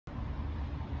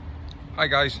Hi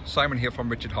guys, Simon here from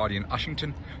Richard Hardie in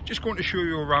Ashington. Just going to show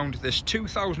you around this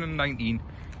 2019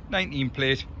 19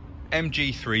 plate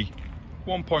MG3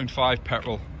 1.5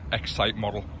 petrol X-Type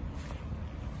model.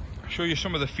 I'll show you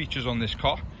some of the features on this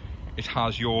car. It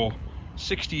has your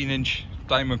 16-inch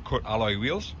diamond cut alloy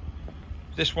wheels.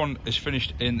 This one is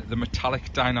finished in the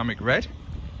metallic dynamic red.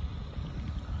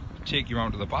 Take you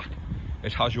around to the back.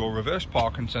 It has your reverse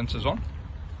parking sensors on.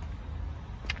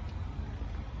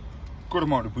 Good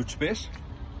amount of boot space.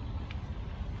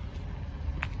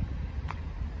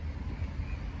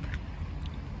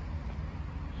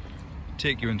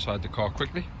 Take you inside the car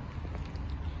quickly.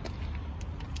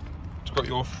 It's got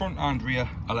your front and rear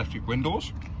electric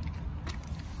windows,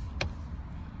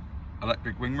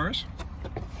 electric wing mirrors.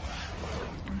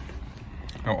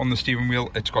 Now on the steering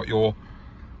wheel it's got your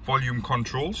volume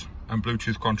controls and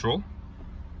Bluetooth control,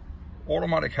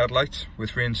 automatic headlights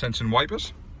with rain sensing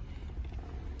wipers,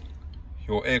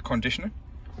 your air conditioning,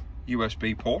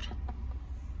 USB port,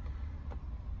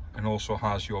 and also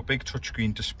has your big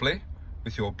touchscreen display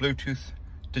with your Bluetooth,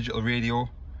 digital radio,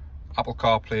 Apple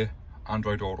CarPlay,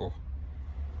 Android Auto.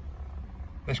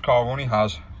 This car only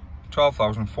has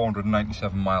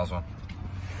 12,497 miles on.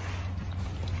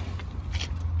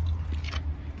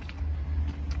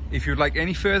 If you'd like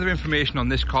any further information on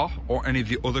this car or any of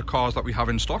the other cars that we have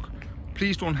in stock,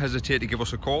 please don't hesitate to give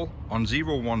us a call on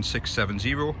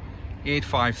 01670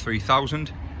 853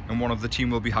 3000 and one of the team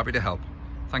will be happy to help.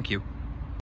 Thank you.